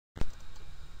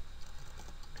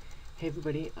Hey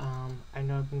everybody, I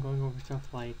know I've been going over stuff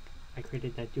like I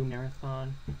created that Doom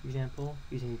Marathon example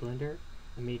using Blender.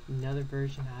 I made another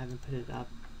version, I haven't put it up.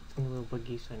 It's been a little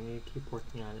buggy, so I'm going to keep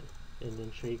working on it and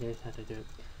then show you guys how to do it.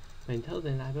 But until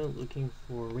then, I've been looking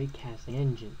for raycasting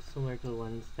engines, similar to the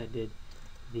ones that did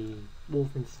the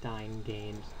Wolfenstein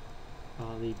games.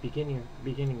 The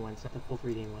beginning ones, not the full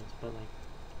 3D ones, but like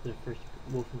the first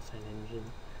Wolfenstein engine.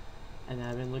 And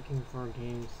I've been looking for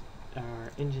games,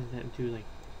 engines that do like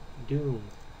Doom.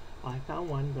 I found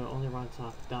one, but it only runs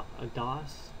off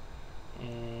DOS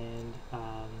and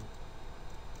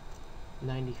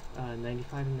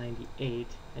 95 and 98,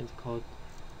 and it's called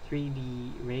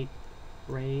 3D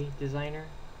Ray Designer.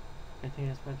 I think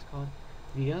that's what it's called.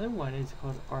 The other one is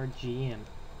called RGM,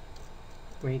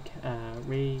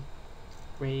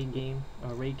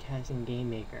 Raycasting Game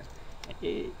Maker.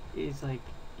 It is like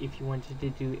if you wanted to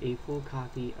do a full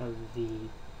copy of the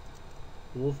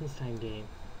Wolfenstein game.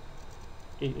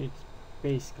 It's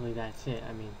basically that's it.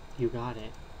 I mean, you got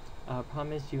it.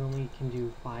 Problem is you only can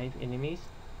do 5 enemies.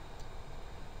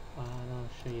 And I'll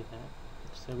show you that.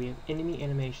 So we have enemy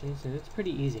animations, and it's pretty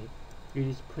easy. You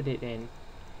just put it in.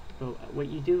 But what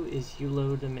you do is you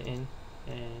load them in,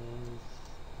 and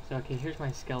so okay, here's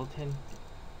my skeleton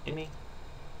enemy.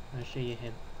 I'll show you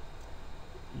him.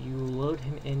 You load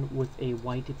him in with a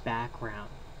white background.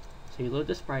 So you load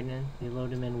the sprite in, you load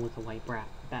him in with a white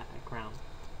background.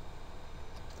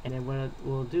 And then what it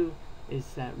will do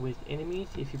is that with enemies,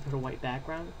 if you put a white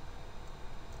background,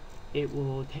 it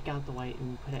will take out the white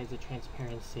and put it as a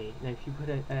transparency. Now if you put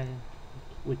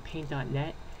with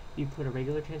paint.net, you put a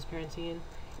regular transparency in,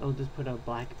 it'll just put a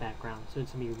black background. So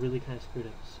it's going to be really kind of screwed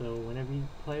up. So whenever you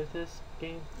play with this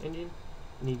game engine,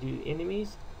 and you do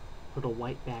enemies, put a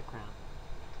white background.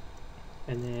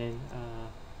 And then,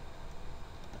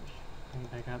 bring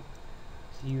it back up.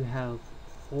 So you have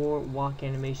 4 walk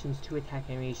animations, 2 attack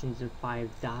animations, and 5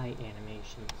 die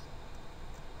animations.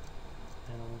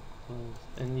 And I'll close.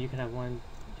 And you can have 1,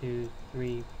 2,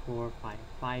 3, 4,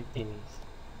 5 enemies.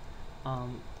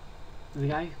 The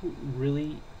guy who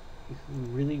really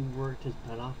worked his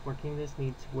butt off working this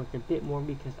needs to work a bit more,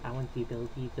 because I want the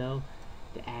ability though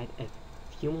to add a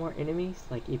few more enemies.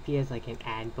 Like if he has like an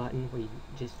add button where you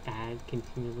just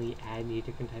continually add new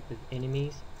different type of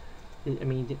enemies. I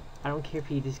mean, I don't care if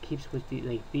he just keeps with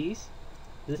these.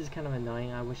 This is kind of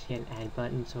annoying. I wish he had an add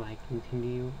button so I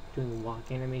continue doing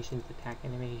walk animations, attack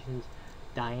animations,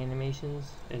 die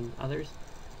animations, and others.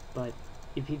 But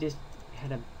if he just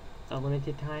had a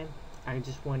limited time, I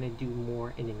just want to do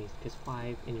more enemies, because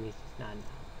 5 enemies is not enough.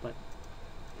 But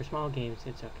for small games,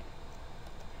 it's okay.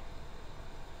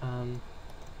 And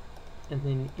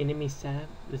then enemy setup.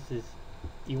 This is,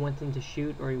 you want them to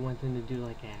shoot, or you want them to do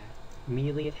like a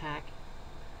melee attack.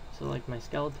 So like my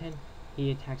skeleton,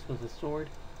 he attacks with a sword,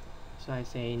 so I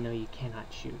say no, you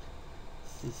cannot shoot.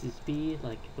 This is speed,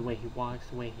 like the way he walks,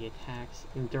 the way he attacks.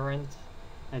 Endurance,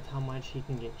 that's how much he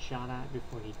can get shot at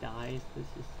before he dies. This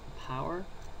is power.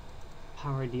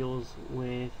 Power deals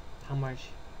with how much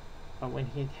when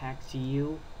he attacks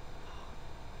you,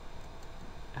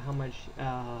 how much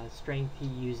strength he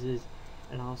uses,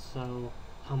 and also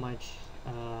how much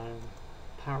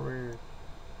power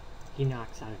he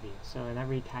knocks out of you. So in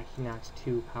every attack he knocks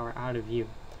 2 power out of you,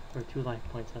 or 2 life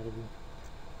points out of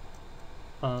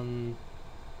you.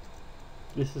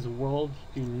 This is world.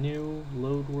 You do new,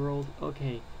 load world.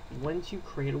 Okay, once you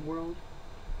create a world,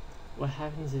 what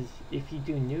happens is if you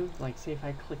do new, like say if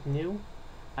I click new,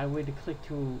 I would click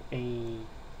to a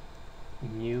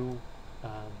new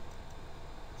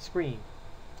screen,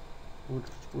 which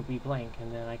would be blank,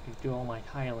 and then I could do all my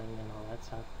tiling and all that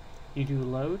stuff. You do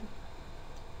load,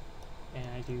 and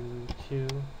I do 2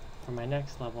 for my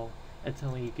next level. That's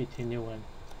how you get to a new one.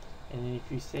 And then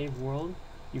if you save world,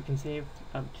 you can save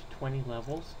up to 20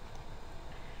 levels.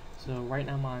 So right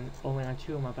now I'm only on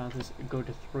 2. I'm about to go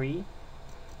to 3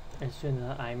 as soon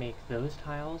as I make those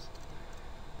tiles.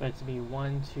 But it's gonna be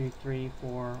 1, 2, 3,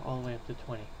 4, all the way up to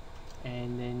 20.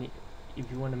 And then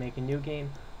if you want to make a new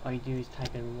game, all you do is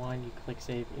type in 1, you click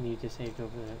save, and you just saved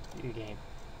over your game.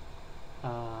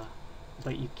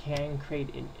 But you can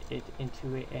create it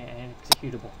into an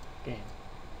executable game.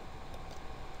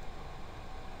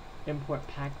 Import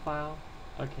pack file.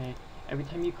 Okay, every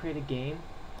time you create a game,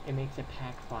 it makes a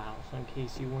pack file. So in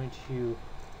case you want to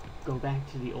go back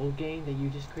to the old game that you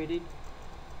just created,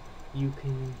 you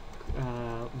can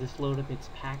just load up its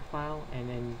pack file, and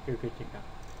then you're good to go.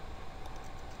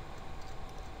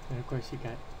 And of course you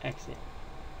got exit.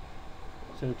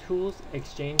 So tools,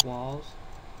 exchange walls.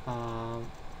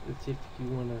 It's if you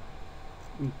want to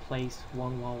replace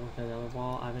one wall with another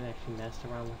wall. I haven't actually messed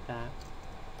around with that.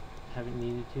 haven't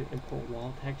needed to import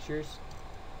wall textures.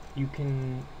 You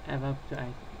can have up to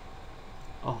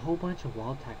a whole bunch of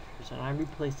wall textures, and I'm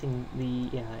replacing the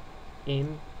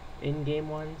in-game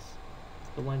ones,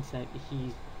 the ones that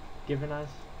he's given us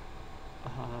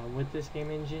with this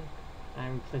game engine.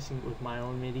 I'm replacing it with my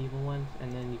own medieval ones,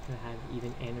 and then you can have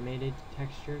even animated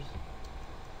textures.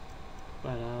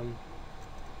 But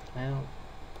I don't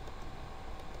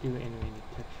do animated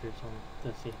textures on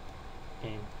this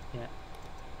game yet.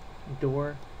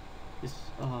 Door is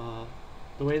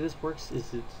the way this works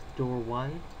is it's door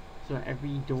 1, so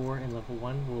every door in level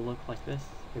 1 will look like this,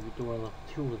 every door in level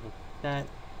 2 will look like that,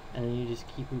 and then you just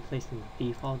keep replacing the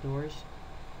default doors,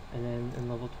 and then in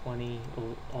level 20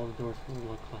 all the doors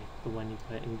will look like the one you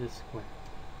put in this square.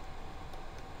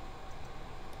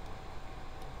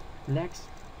 Next,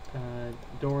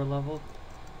 door level,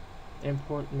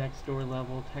 import next door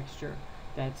level texture.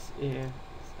 That's if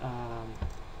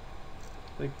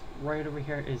like right over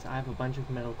here is I have a bunch of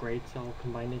metal grates all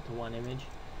combined into one image,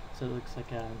 so it looks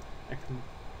like a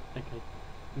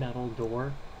metal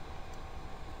door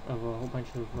of a whole bunch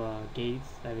of gates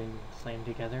that have been slammed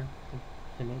together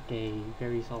to make a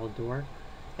very solid door.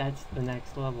 That's the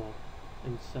next level,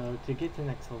 and so to get to the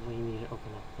next level you need to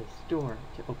open up this door.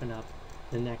 To open up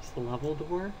the next level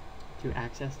door, to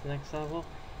access the next level,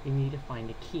 you need to find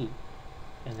a key,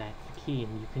 and that's the key,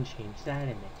 and you can change that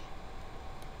image.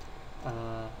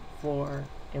 For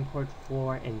import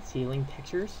floor and ceiling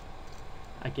textures,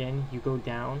 again you go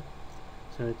down,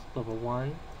 so it's level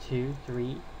 1, 2,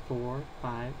 3, 4,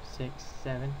 5, 6,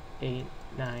 7, 8,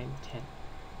 9, 10.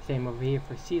 Same over here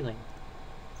for ceiling.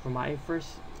 For my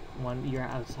first one, you're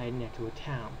outside next to a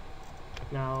town.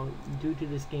 Now, due to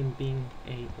this game being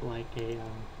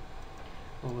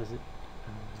what was it?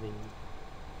 The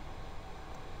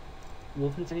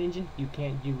Wolfenstein engine, you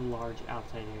can't do large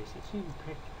outside areas, so you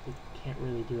practically can't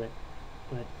really do it,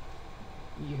 but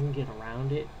you can get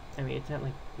around it. I mean, it's not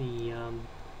like the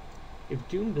if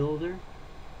Doom Builder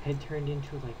had turned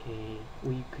into like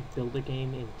where you could build a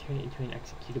game and turn it into an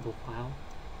executable file,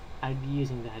 I'd be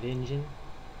using that engine.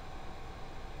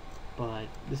 But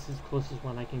this is the closest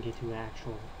one I can get to an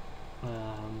actual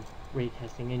ray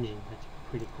testing engine. That's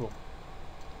pretty cool.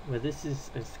 But this is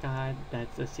a sky,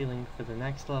 that's a ceiling for the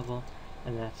next level,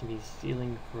 and that's to be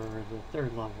ceiling for the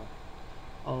 3rd level,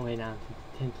 all the way down to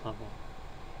the 10th level.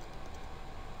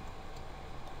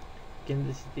 Again,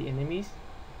 this is the enemies.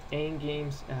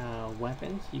 In-game's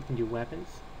weapons, you can do weapons.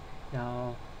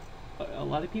 Now, a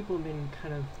lot of people have been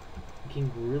kind of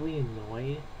getting really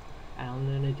annoyed. I'm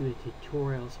going to do a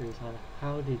tutorial series on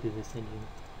how to do this engine.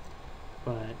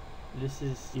 But this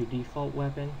is your default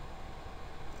weapon.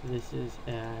 This is,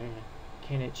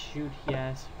 can it shoot?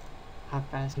 Yes. How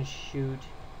fast can it shoot?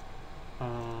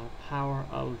 Power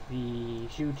of the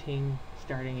shooting,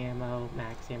 starting ammo,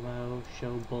 max ammo,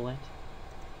 show bullet.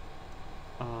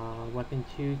 Weapon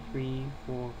 2, 3,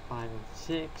 4, 5, and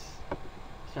 6.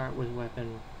 Start with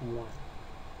weapon 1.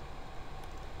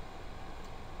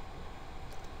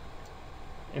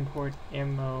 Import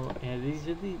ammo, and these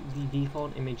are the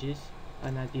default images,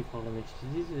 not default images,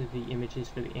 these are the images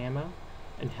for the ammo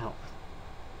and health.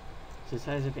 So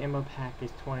size of ammo pack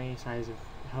is 20, size of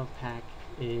health pack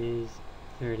is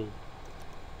 30.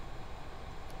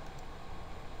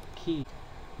 Key.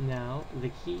 Now,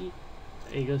 the key,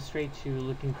 it goes straight to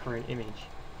looking for an image.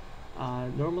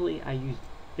 Normally I use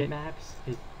bitmaps,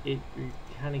 because it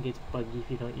kind of gets buggy if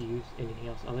you don't use anything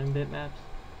else other than bitmaps,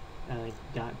 like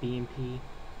 .bmp.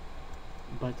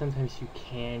 But sometimes you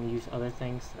can use other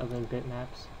things other than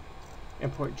bitmaps.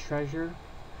 Import treasure,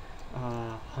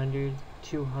 100,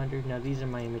 200. Now these are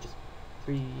my images,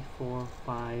 3, 4,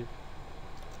 5.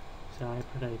 So I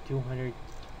put a 200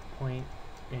 point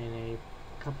and a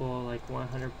couple like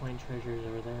 100 point treasures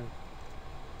over there.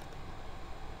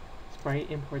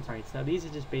 Sprite, import sprites. Now these are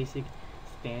just basic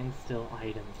standstill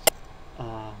items.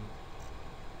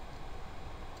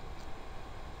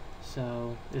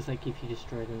 So it's like if you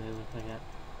destroy them, they look like that.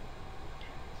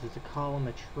 So there's a column,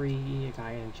 a tree, a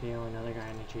guy in a jail, another guy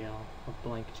in a jail, a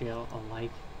blank jail, a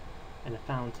light, and a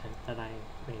fountain that I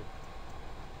made.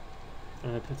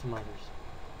 And I put some others.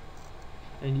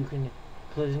 And you can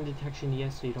collision detection,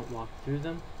 yes, so you don't walk through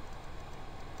them.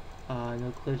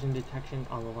 No collision detection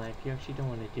on the lamp. You actually don't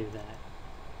want to do that.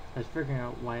 I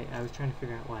was trying to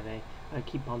figure out why they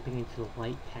keep bumping into the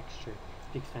light texture.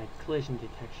 Because I had collision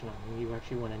detection on them. You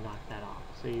actually want to knock that off,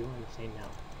 so you want to say no.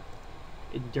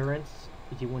 Endurance,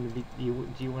 do you want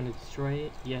to destroy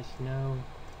it? Yes, no.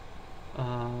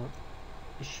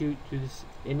 Shoot through this.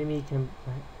 Enemy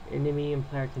and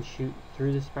player can shoot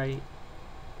through the sprite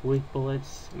with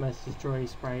bullets. Must destroy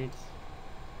sprites.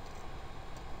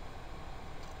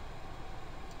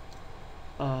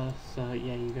 So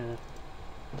yeah, you gotta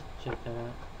check that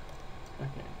out.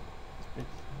 Okay.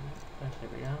 There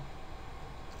we go.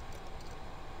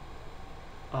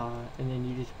 And then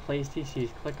you just place these, you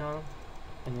just click on them,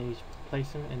 and then you just place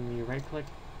them, and then you right click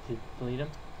to delete them.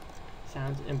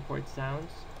 Sounds, import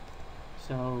sounds.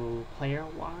 So, player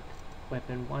walk,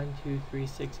 weapon 1, 2, 3,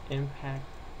 6, impact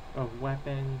of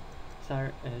weapon,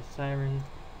 siren,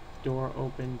 door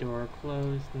open, door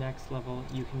closed, next level.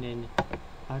 You can then,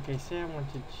 okay, say I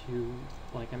wanted to,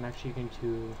 like, I'm actually going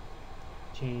to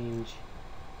change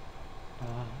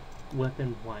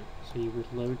weapon 1. So you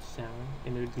would load sound,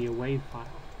 and it would be a WAV file.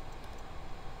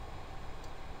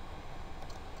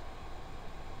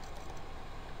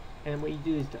 And what you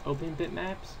do is to open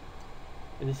bitmaps,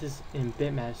 and this is in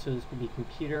bitmaps, so this would be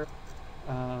computer,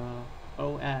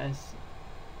 OS,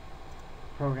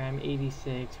 program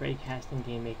 86, raycasting,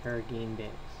 game maker, game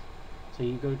bits. So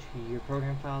you go to your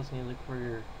program files and you look for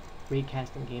your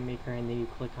raycasting game maker, and then you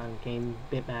click on game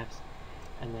bitmaps,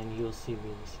 and then you'll see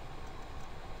these.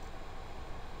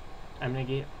 I'm gonna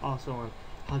get also on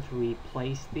how to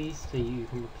replace these, so you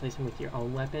can replace them with your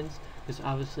own weapons. Because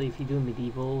obviously, if you do a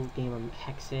medieval game, a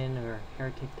Hexen or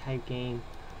Heretic type game,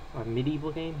 or a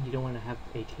medieval game, you don't want to have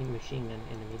a chain machine gun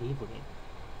in a medieval game.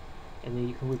 And then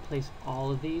you can replace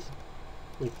all of these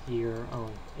with your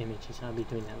own images. I'll be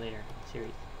doing that later in the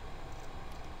series.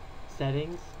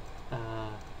 Settings.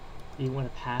 You want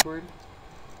a password,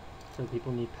 so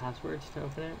people need passwords to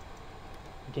open it.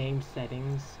 Game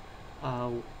settings.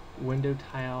 Window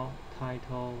title,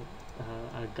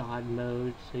 a God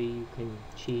mode, so you can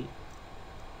cheat.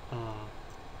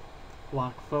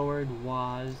 Walk forward,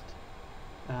 WASD,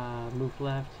 move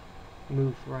left,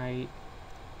 move right.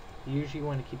 You usually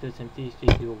want to keep those empty, so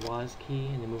you do a WASD key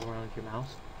and then move around with your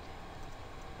mouse.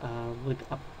 Look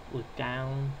up, look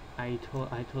down. I told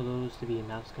those to be a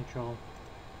mouse control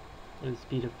with a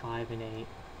speed of 5 and 8.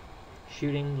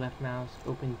 Shooting, left mouse,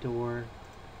 open door.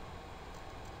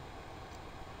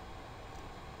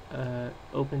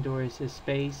 Open door is a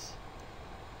space.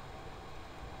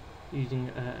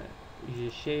 Using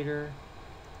use a shader.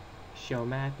 Show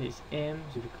map is M.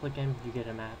 So if you click M, you get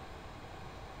a map.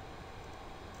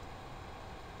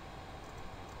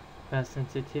 Mouse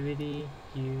sensitivity,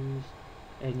 use,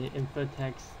 and your info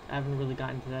text. I haven't really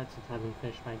gotten to that since I haven't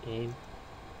finished my game.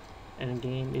 And a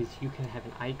game is you can have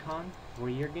an icon for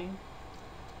your game.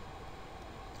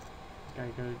 I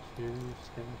go to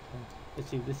skeleton. Let's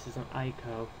see, this is an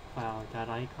ICO file,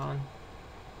 .icon,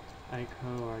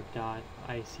 ICO or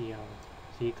 .ico.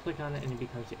 So you click on it and it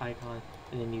becomes the icon,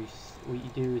 and then what you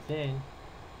do then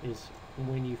is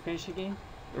when you finish a game,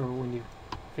 or when you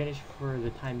finish for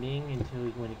the time being until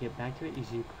you want to get back to it,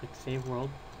 you click Save World.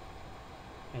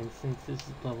 And since this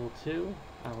is level 2,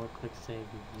 I will click Save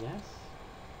Yes.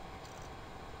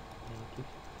 And I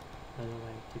don't know why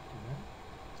I keep doing that.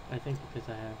 I think because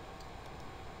I have,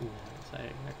 so I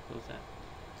gotta close that.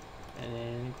 And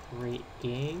then create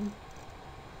game.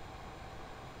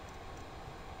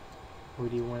 Where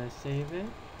do you want to save it?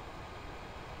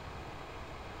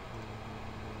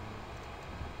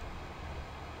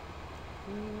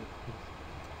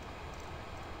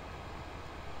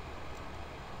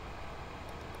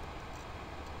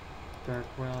 Dark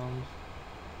Realms.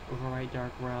 Overwrite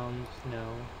Dark Realms, no.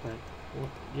 But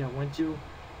yeah, once you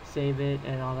save it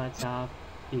and all that stuff,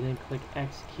 you then click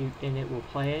execute and it will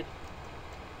play it.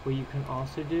 What you can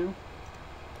also do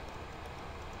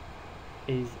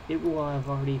is it will have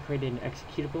already created an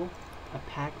executable, a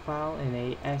pack file, and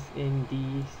a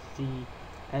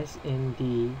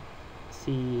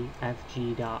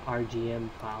sndcfg.rgm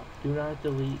file. Do not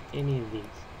delete any of these,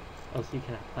 else you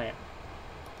cannot play it.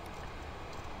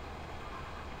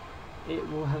 It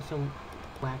will have some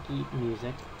wacky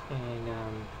music, and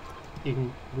you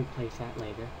can replace that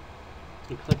later.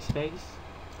 You click space,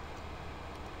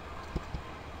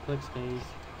 you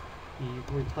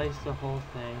replace the whole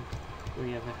thing where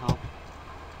you have a help,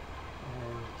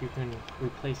 and you can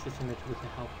replace this image with a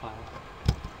help file.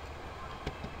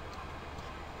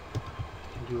 You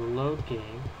can do a load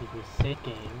game, you do a save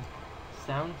game,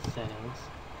 sound settings,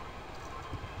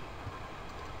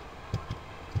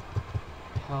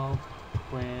 help,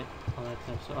 quit, all that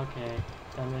stuff. So okay,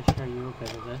 I'm going to show you a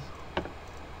bit of this.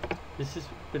 This is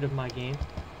a bit of my game.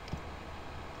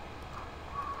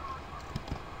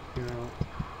 You're a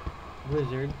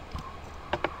wizard,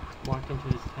 walked into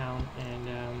this town, and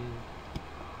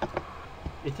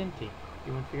it's empty.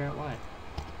 You want to figure out why.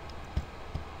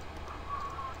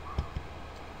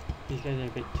 These guys are a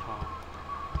bit tall.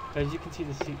 As you can see,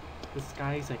 the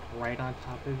sky is like right on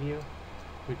top of you,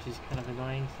 which is kind of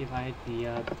annoying. See if I had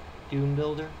the Dune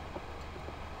Builder.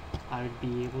 I would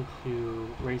be able to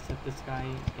race up the sky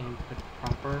and put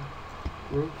proper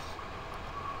roofs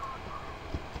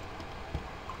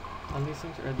on these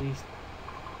things, or at least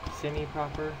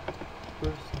semi-proper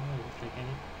roofs. Oh, looks like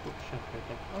any bookshelf right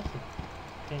there. Awesome.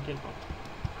 Can't get one.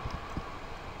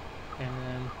 And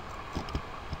then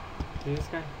see this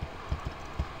guy?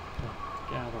 No,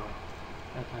 get out of the way.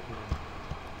 Not talking to him.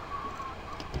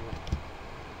 Anyway.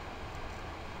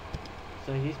 So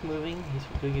he's moving, he's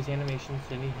doing his animations,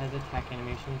 then he has attack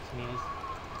animations, and he has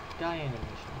die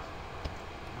animations.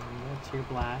 What's your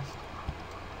blast?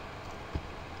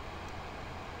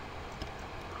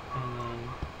 And then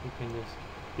you can just,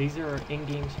 these are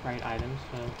in-game sprite items,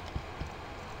 so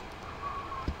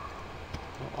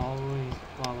they'll always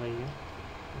follow you.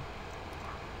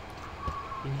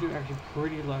 These are actually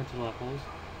pretty large levels.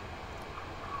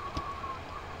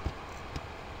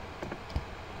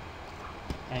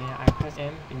 And I press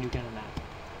M and you get a map.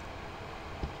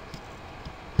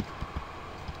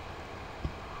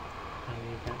 And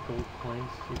you've got gold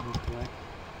coins you can collect.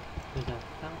 There's a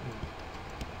fountain.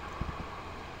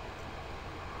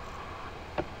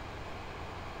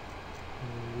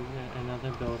 And you get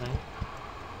another building.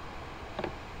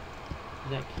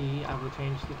 That key, I will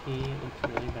change the key, it looks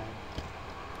really bad.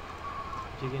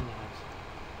 What you get next?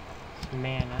 It's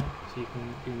mana, so you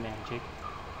can do magic.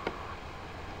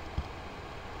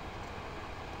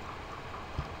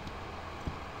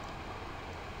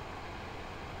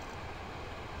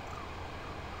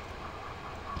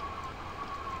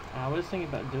 I was thinking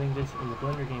about doing this in the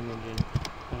Blender game engine,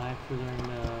 but I have to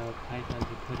learn Python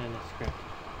to put in a script.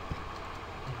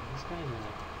 And this guy's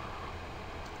alive.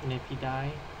 And if you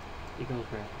die, it goes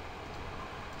red.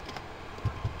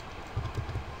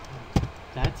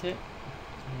 That's it.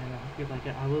 And I hope you like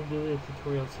it. I will do a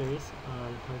tutorial series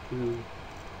on how to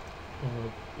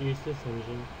use this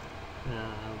engine.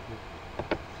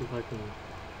 See if I can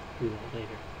do that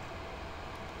later.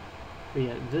 But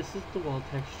yeah, this is the wall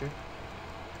texture.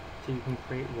 So you can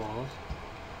create walls.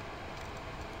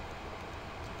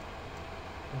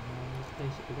 Let's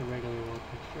place it with a regular wall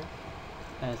texture.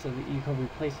 So that you can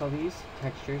replace all these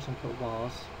textures and put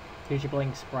walls. Here's your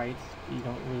blank sprites you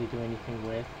don't really do anything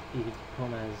with. You can put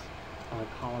them as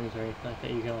columns or anything like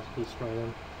that. You can also destroy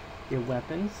them. Your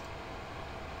weapons,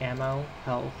 ammo,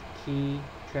 health, key,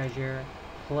 treasure,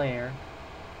 player.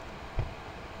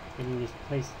 And you just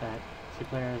place that. So your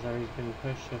player has already been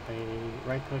pushed. If I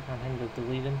right click on him to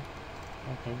delete him,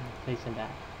 okay, place him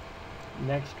back.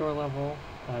 Next door level,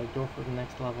 door for the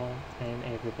next level, and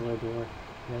a regular door.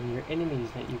 And then your enemies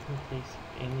that you can place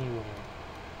anywhere.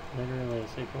 Literally,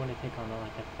 so if you want to take on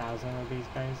like 1,000 of these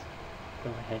guys, go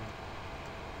ahead.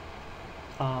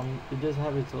 It does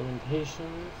have its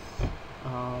limitations.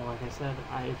 Like I said,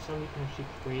 if somebody can actually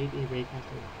create a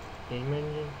raycasting game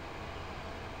engine,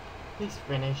 please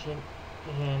finish it.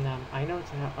 And I know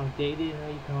it's outdated how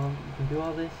you can do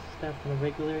all this stuff in a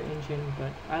regular engine,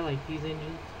 but I like these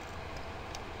engines.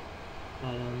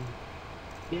 But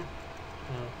yeah.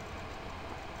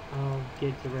 I'll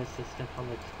get the rest of the stuff on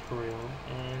the tutorial,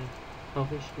 and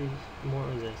hopefully do more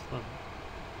of this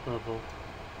level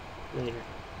later.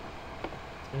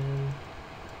 And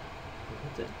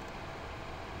that's it.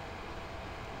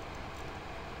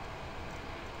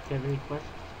 If you have any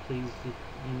questions, please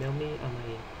email me on my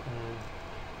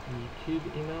YouTube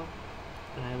email,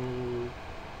 and I will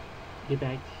get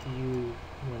back to you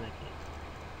when I can.